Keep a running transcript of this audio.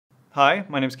Hi,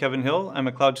 my name is Kevin Hill. I'm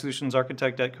a Cloud Solutions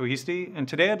Architect at Cohesity, and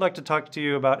today I'd like to talk to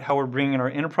you about how we're bringing our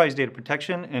enterprise data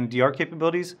protection and DR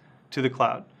capabilities to the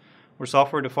cloud. We're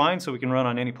software defined so we can run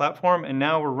on any platform, and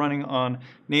now we're running on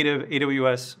native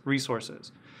AWS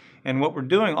resources. And what we're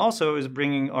doing also is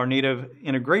bringing our native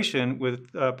integration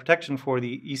with protection for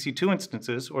the EC2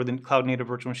 instances, or the cloud native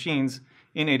virtual machines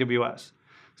in AWS.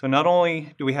 So not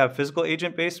only do we have physical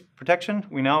agent-based protection,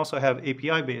 we now also have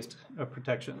API-based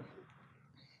protection.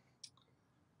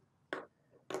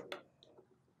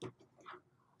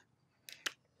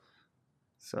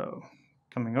 So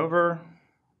coming over,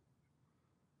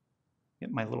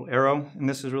 get my little arrow, and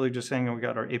this is really just saying we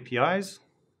got our APIs.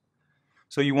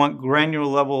 So you want granular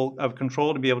level of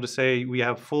control to be able to say we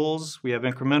have fulls, we have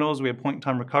incrementals, we have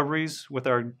point-in-time recoveries with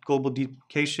our global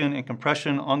deduplication and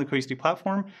compression on the Cohesity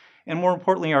platform, and more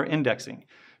importantly, our indexing.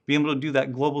 Being able to do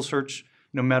that global search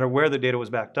no matter where the data was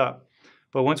backed up.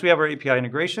 But once we have our API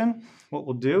integration, what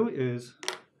we'll do is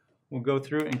we'll go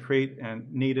through and create a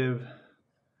native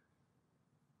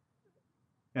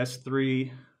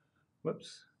S3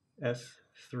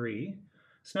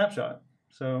 snapshot.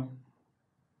 So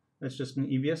that's just an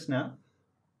EBS snap.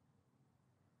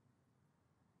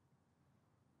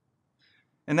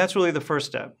 And that's really the first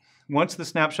step. Once the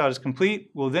snapshot is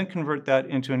complete, we'll then convert that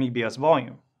into an EBS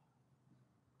volume.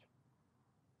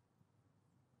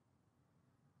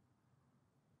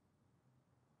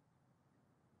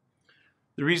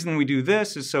 The reason we do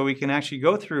this is so we can actually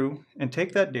go through and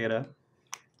take that data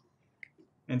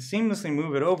and seamlessly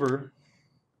move it over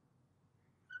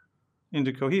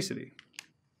into Cohesity.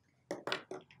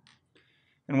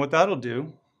 And what that'll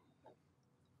do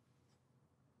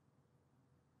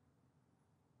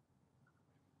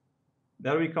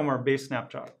that'll become our base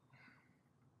snapshot.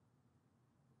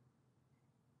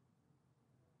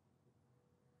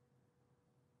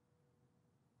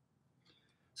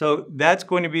 So that's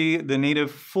going to be the native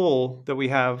full that we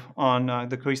have on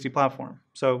the Cohesity platform.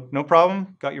 So no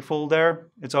problem, got your full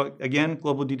there. It's all, again,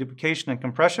 global deduplication and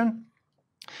compression.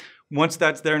 Once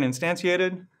that's there and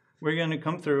instantiated, we're going to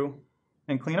come through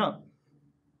and clean up,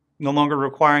 no longer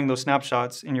requiring those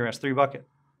snapshots in your S3 bucket.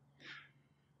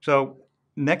 So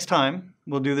next time,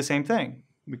 we'll do the same thing.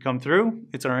 We come through,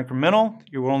 it's our incremental,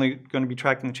 you're only going to be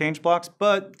tracking the change blocks,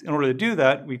 but in order to do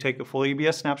that, we take a full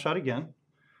EBS snapshot again.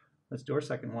 Let's do our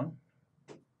second one.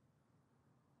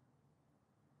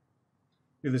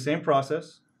 Do the same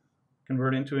process,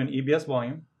 convert into an EBS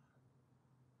volume.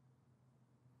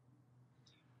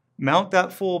 Mount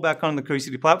that full back on the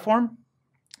Cohesity platform,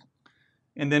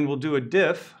 and then we'll do a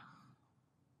diff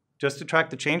just to track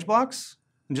the change blocks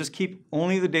and just keep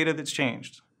only the data that's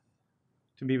changed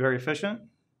to be very efficient.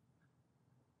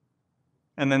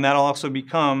 And then that'll also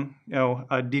become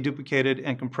deduplicated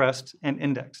and compressed and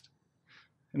indexed.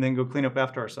 And then go clean up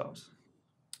after ourselves.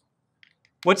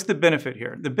 What's the benefit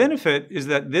here? The benefit is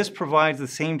that this provides the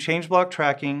same change block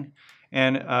tracking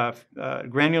and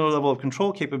granular level of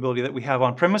control capability that we have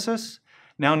on premises,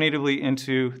 now natively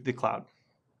into the cloud.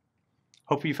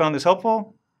 Hope you found this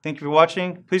helpful. Thank you for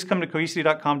watching. Please come to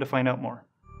cohesity.com to find out more.